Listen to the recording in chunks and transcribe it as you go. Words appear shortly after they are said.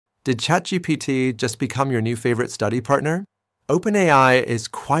Did ChatGPT just become your new favorite study partner? OpenAI is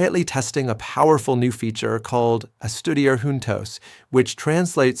quietly testing a powerful new feature called Estudiar Juntos, which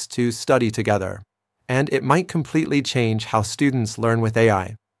translates to study together. And it might completely change how students learn with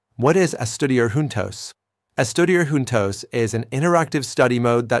AI. What is Estudiar Juntos? Estudiar Juntos is an interactive study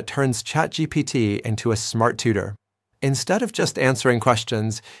mode that turns ChatGPT into a smart tutor. Instead of just answering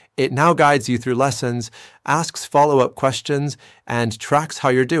questions, it now guides you through lessons, asks follow-up questions, and tracks how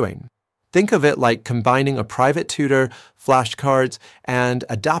you're doing. Think of it like combining a private tutor, flashcards, and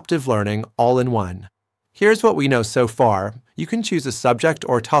adaptive learning all in one. Here's what we know so far. You can choose a subject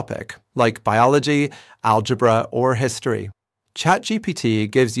or topic, like biology, algebra, or history. ChatGPT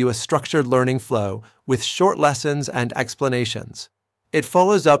gives you a structured learning flow with short lessons and explanations. It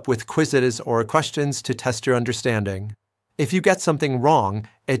follows up with quizzes or questions to test your understanding. If you get something wrong,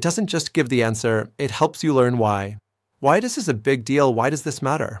 it doesn't just give the answer, it helps you learn why. Why this is a big deal? Why does this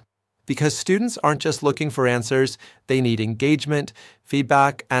matter? Because students aren't just looking for answers, they need engagement,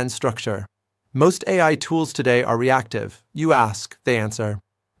 feedback, and structure. Most AI tools today are reactive. You ask, they answer.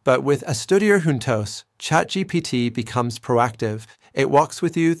 But with Estudiar Juntos, ChatGPT becomes proactive. It walks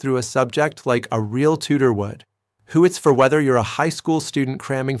with you through a subject like a real tutor would. Who it's for whether you're a high school student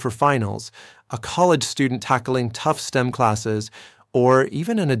cramming for finals, a college student tackling tough STEM classes, or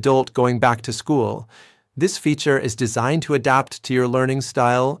even an adult going back to school. This feature is designed to adapt to your learning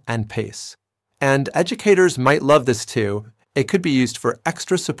style and pace. And educators might love this too. It could be used for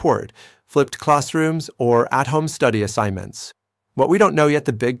extra support, flipped classrooms, or at-home study assignments. What we don't know yet,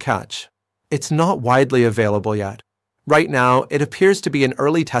 the big catch. It's not widely available yet. Right now, it appears to be in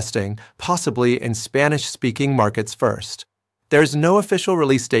early testing, possibly in Spanish-speaking markets first. There's no official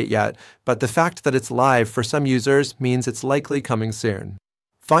release date yet, but the fact that it's live for some users means it's likely coming soon.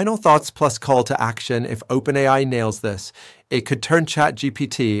 Final thoughts plus call to action if OpenAI nails this. It could turn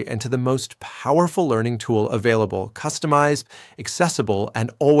ChatGPT into the most powerful learning tool available, customized, accessible, and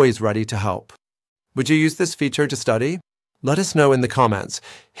always ready to help. Would you use this feature to study? Let us know in the comments.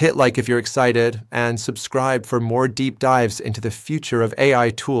 Hit like if you're excited, and subscribe for more deep dives into the future of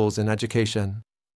AI tools in education.